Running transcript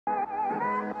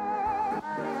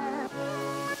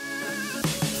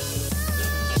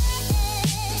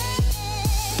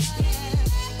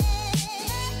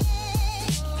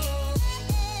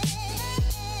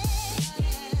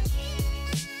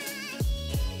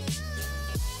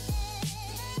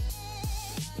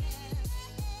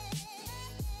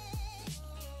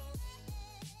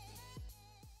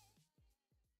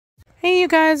Hey you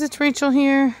guys, it's Rachel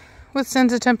here with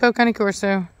Senza Tempo Cane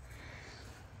Corso.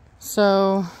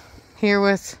 So, here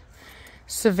with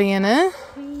Savannah.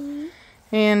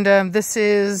 And this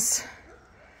is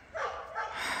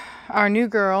our new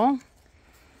girl.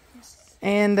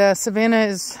 And Savannah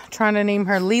is trying to name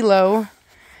her Lilo.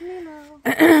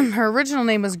 Her original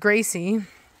name was Gracie.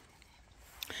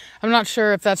 I'm not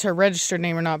sure if that's her registered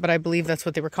name or not, but I believe that's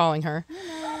what they were calling her.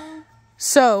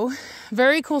 So,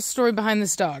 very cool story behind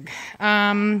this dog.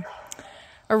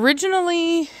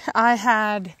 Originally, I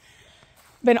had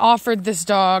been offered this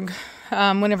dog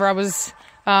whenever I was,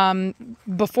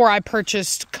 before I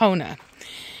purchased Kona.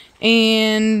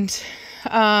 And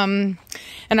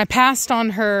I passed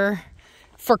on her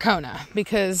for Kona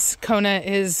because Kona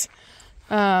is,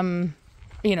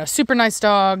 super nice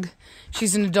dog.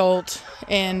 She's an adult,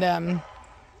 and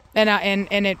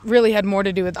it really had more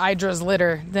to do with Idra's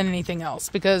litter than anything else,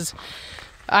 because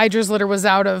Idra's litter was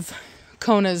out of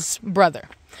Kona's brother.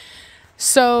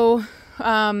 So,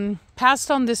 passed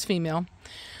on this female.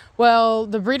 Well,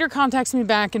 the breeder contacts me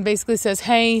back and basically says,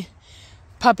 hey,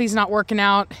 puppy's not working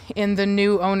out in the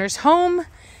new owner's home.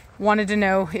 Wanted to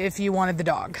know if you wanted the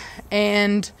dog.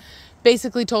 And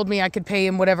basically told me I could pay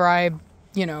him whatever I,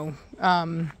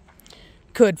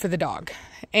 could for the dog.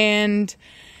 And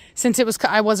since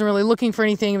I wasn't really looking for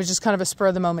anything, it was just kind of a spur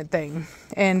of the moment thing.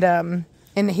 And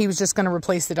he was just going to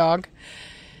replace the dog.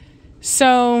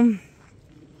 So,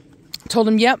 told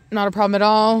him, yep, not a problem at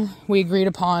all. We agreed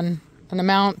upon an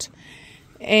amount,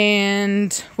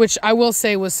 and which I will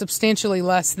say was substantially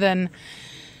less than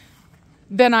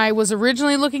I was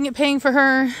originally looking at paying for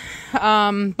her.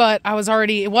 But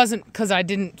it wasn't because I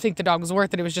didn't think the dog was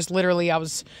worth it. It was just literally I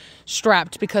was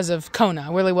strapped because of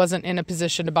Kona. I really wasn't in a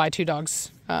position to buy two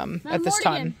dogs at this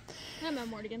time.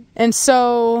 And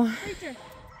so,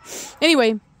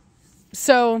 anyway,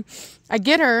 so I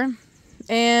get her,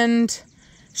 and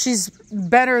she's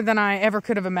better than I ever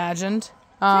could have imagined.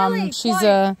 She's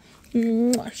a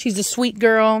sweet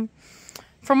girl.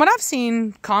 From what I've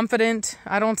seen, confident.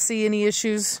 I don't see any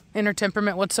issues in her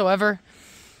temperament whatsoever.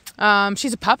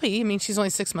 She's a puppy. I mean, she's only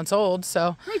 6 months old,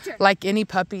 so like any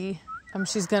puppy,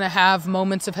 she's gonna have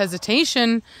moments of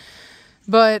hesitation.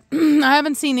 But I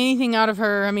haven't seen anything out of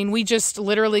her. I mean, we just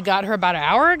literally got her about an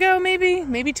hour ago,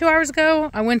 maybe 2 hours ago.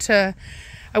 I went to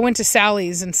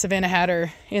Sally's, and Savannah had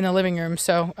her in the living room,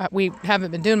 so we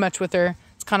haven't been doing much with her.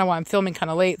 It's kind of why I'm filming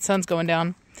kind of late. Sun's going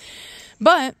down.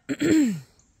 But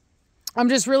I'm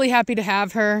just really happy to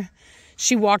have her.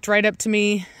 She walked right up to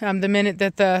me the minute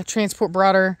that the transport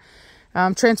brought her.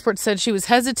 Transport said she was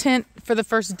hesitant for the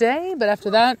first day, but after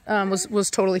that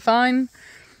was totally fine.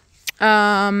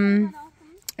 That's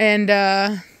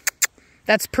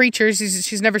Preacher.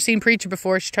 She's never seen Preacher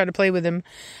before. She tried to play with him.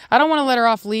 I don't want to let her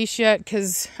off leash yet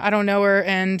because I don't know her,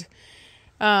 and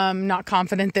not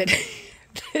confident that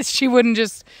she wouldn't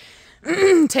just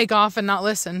take off and not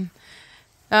listen.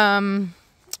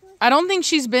 I don't think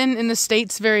she's been in the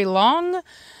States very long,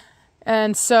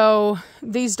 and so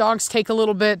these dogs take a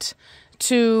little bit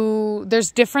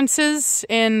there's differences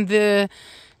in the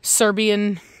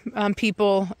Serbian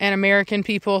people and American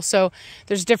people, so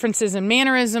there's differences in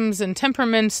mannerisms and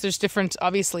temperaments. There's difference,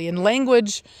 obviously, in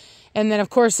language, and then, of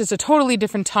course, it's a totally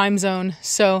different time zone,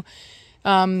 so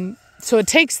it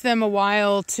takes them a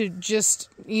while to just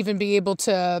even be able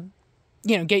to,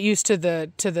 get used to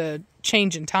the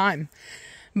change in time.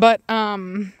 But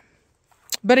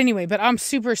anyway, I'm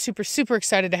super, super, super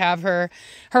excited to have her.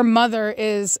 Her mother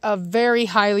is a very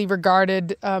highly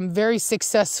regarded, very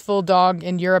successful dog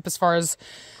in Europe as far as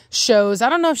shows. I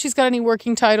don't know if she's got any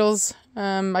working titles.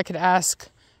 I could ask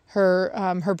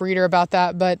her breeder about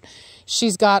that, but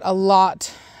she's got a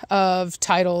lot of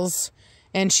titles,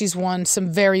 and she's won some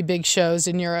very big shows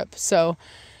in Europe. So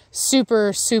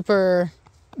super, super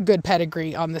good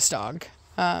pedigree on this dog.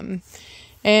 And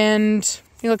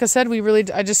like I said,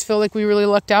 I just feel like we really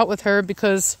lucked out with her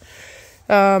because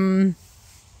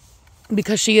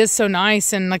she is so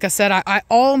nice. And like I said, I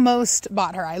almost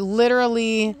bought her. I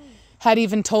literally had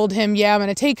even told him, yeah, I'm going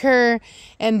to take her.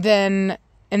 And then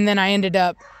I ended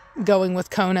up going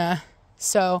with Kona.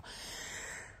 So,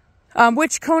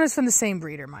 which Kona's from the same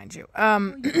breeder, mind you.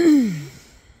 No,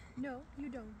 you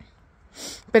don't.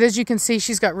 But as you can see,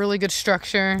 she's got really good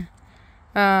structure.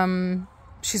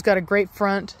 She's got a great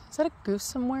front. Is that a goose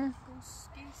somewhere?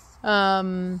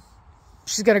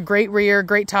 She's got a great rear,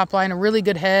 great top line, a really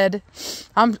good head.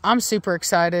 I'm super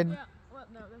excited. Yeah. Well,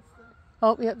 no, that's the...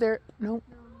 Oh, yeah, they're... Nope.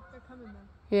 No, they're coming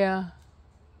though. Yeah.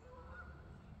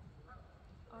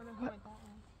 Oh, no, he went that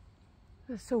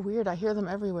way. It's so weird. I hear them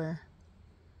everywhere.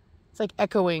 It's like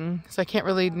echoing, so I can't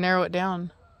really narrow it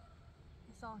down.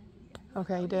 I saw him.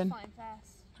 Okay, you did. Flying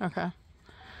fast. Okay.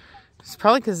 It's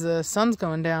probably because the sun's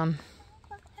going down.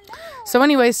 So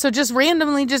anyway, so just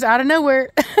randomly, just out of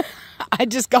nowhere, I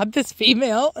just got this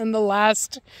female in the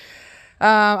last,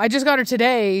 I just got her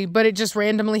today, but it just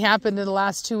randomly happened in the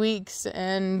last 2 weeks.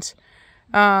 And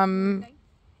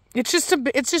it's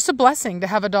just a blessing to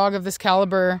have a dog of this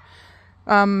caliber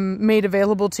made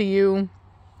available to you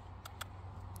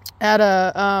at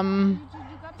a,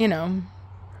 you know,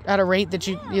 at a rate that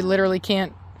you literally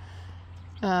can't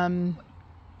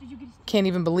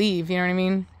even believe, you know what I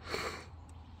mean?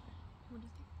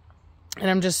 And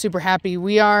I'm just super happy.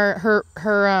 We are her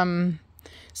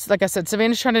like I said,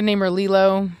 Savannah's trying to name her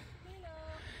Lilo.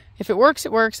 If it works,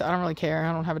 it works. I don't really care.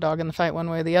 I don't have a dog in the fight one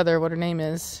way or the other, what her name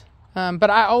is. But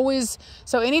I always,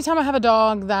 so anytime I have a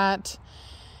dog that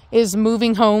is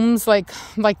moving homes, like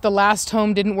the last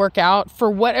home didn't work out for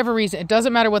whatever reason, it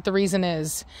doesn't matter what the reason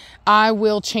is, I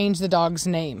will change the dog's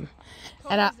name.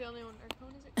 Cone And is the only one. Or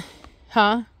Cone, is it?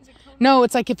 Huh? Is it Cone? No,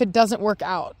 it's like if it doesn't work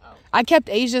out. Oh. I kept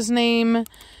Asia's name.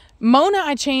 Mona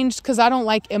I changed because I don't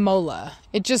like Imola.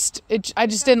 I just didn't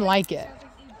like it. Sounds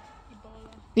like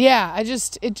Ebola. Yeah, I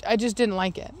just didn't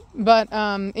like it. But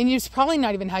and it's probably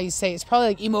not even how you say it. It's probably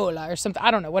like Imola or something.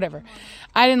 I don't know, whatever.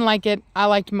 I didn't like it. I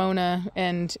liked Mona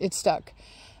and it stuck.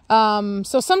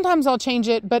 So sometimes I'll change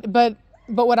it, but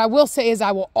what I will say is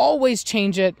I will always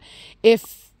change it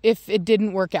if it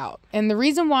didn't work out. And the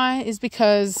reason why is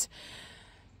because,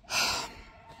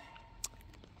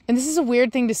 and this is a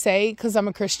weird thing to say because I'm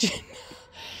a Christian,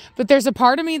 but there's a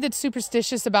part of me that's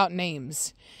superstitious about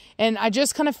names. And I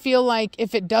just kind of feel like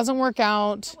if it doesn't work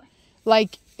out,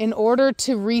 like in order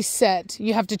to reset,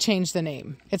 you have to change the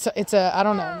name. It's a I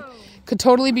don't know. Could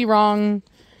totally be wrong.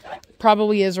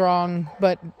 Probably is wrong,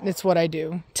 but it's what I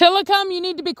do. Tillicum, you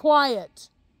need to be quiet.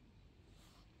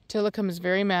 Tillicum is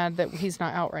very mad that he's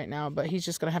not out right now, but he's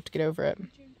just going to have to get over it.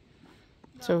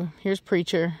 So here's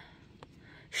Preacher.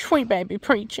 Sweet baby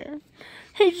Preacher.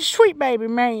 He's a sweet baby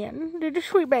man. He's a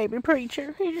sweet baby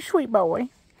Preacher. He's a sweet boy.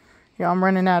 Yeah, I'm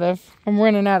running out of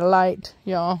light,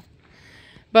 y'all.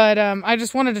 But I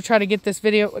just wanted to try to get this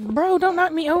video. Bro, don't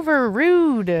knock me over.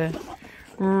 Rude.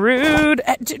 Rude.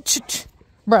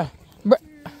 Bruh.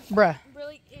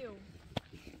 Really?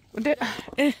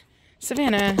 Ew.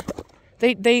 Savannah,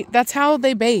 they that's how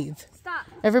they bathe. Stop.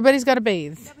 Everybody's got to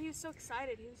bathe. Yeah, but he was so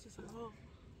excited. He was just like, oh,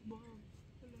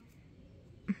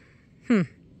 Mom.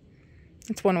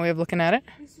 That's one way of looking at it.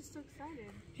 He was just so excited.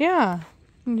 Yeah.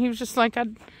 And he was just like, I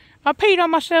peed on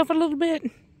myself a little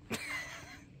bit.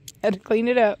 Had to clean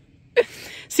it up.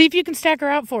 See if you can stack her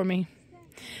out for me.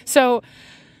 So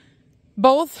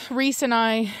both Reese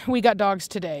and we got dogs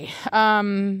today.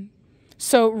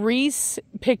 So Reese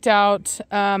picked out,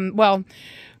 well,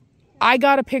 I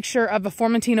got a picture of a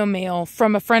Formentino male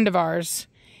from a friend of ours.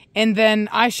 And then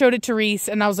I showed it to Reese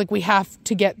and I was like, we have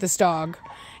to get this dog.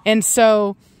 And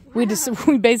so we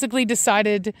basically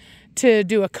decided to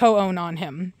do a co-own on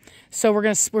him. So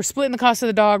we're splitting the cost of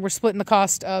the dog. We're splitting the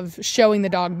cost of showing the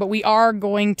dog, but we are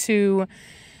going to,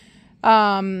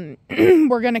 we're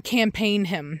going to campaign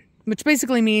him, which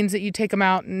basically means that you take him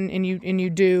out and you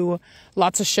do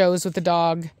lots of shows with the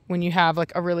dog when you have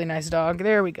like a really nice dog.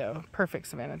 There we go. Perfect,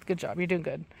 Savannah. Good job. You're doing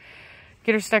good.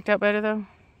 Get her stacked out better though.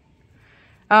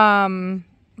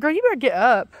 Girl, you better get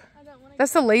up. I don't want to.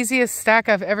 That's the laziest stack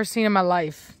I've ever seen in my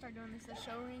life. Start doing this as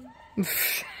showing.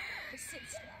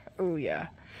 Oh yeah.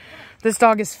 This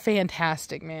dog is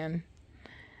fantastic, man.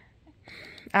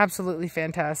 Absolutely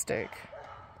fantastic.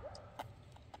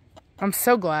 I'm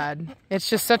so glad. It's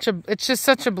just such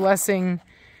a blessing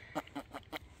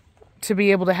to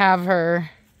be able to have her.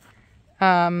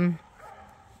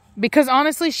 Because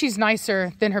honestly, she's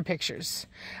nicer than her pictures.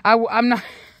 I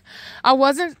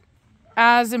wasn't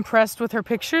as impressed with her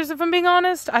pictures, if I'm being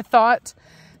honest. I thought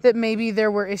that maybe there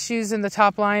were issues in the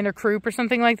top line or croup or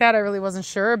something like that. I really wasn't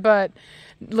sure, but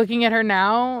looking at her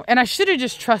now, and I should have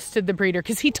just trusted the breeder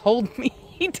because he told me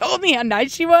how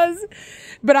nice she was,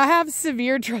 but I have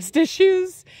severe trust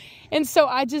issues. And so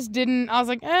I just didn't, I was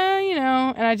like, you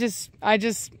know, and I just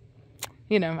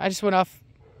went off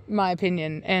my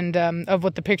opinion and, of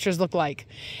what the pictures look like.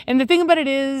 And the thing about it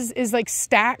is like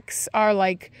stacks are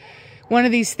like one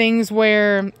of these things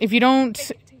where if you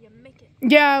don't,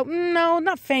 yeah, no,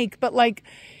 not fake, but like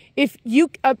if you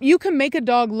can make a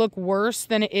dog look worse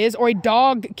than it is, or a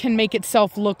dog can make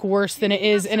itself look worse than it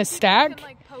is in a stack. Can,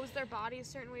 like, pose their body a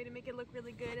certain way to make it look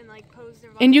really good, and like pose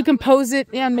their body. And you can pose it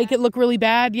and make it look really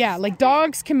bad. Yeah, like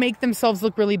dogs can make themselves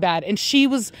look really bad. And she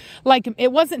was like,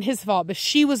 it wasn't his fault, but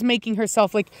she was making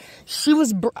herself like,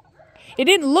 It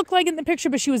didn't look like it in the picture,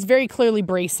 but she was very clearly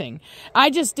bracing. I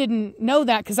just didn't know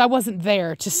that because I wasn't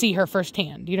there to see her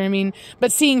firsthand. You know what I mean?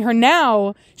 But seeing her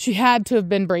now, she had to have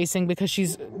been bracing because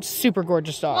she's a super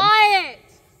gorgeous dog. Quiet!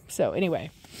 So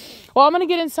anyway, well, I'm gonna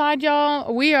get inside,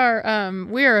 y'all. We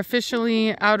are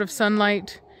officially out of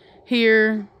sunlight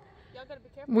here. Y'all gotta be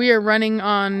careful. We are running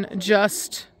on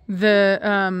just the That's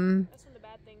when the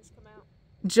bad things come out.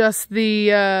 just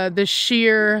the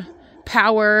sheer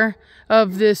power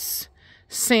of this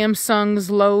Samsung's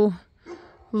low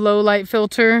light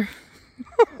filter.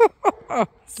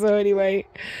 So anyway,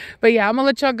 but yeah, I'm gonna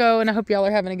let y'all go, and I hope y'all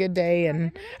are having a good day.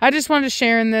 And I just wanted to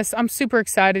share in this. I'm super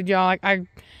excited, y'all. I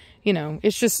you know,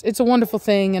 it's a wonderful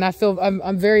thing, and I feel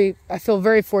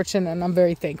very fortunate, and I'm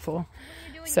very thankful.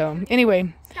 So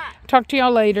anyway, talk to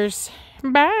y'all later.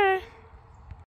 Bye.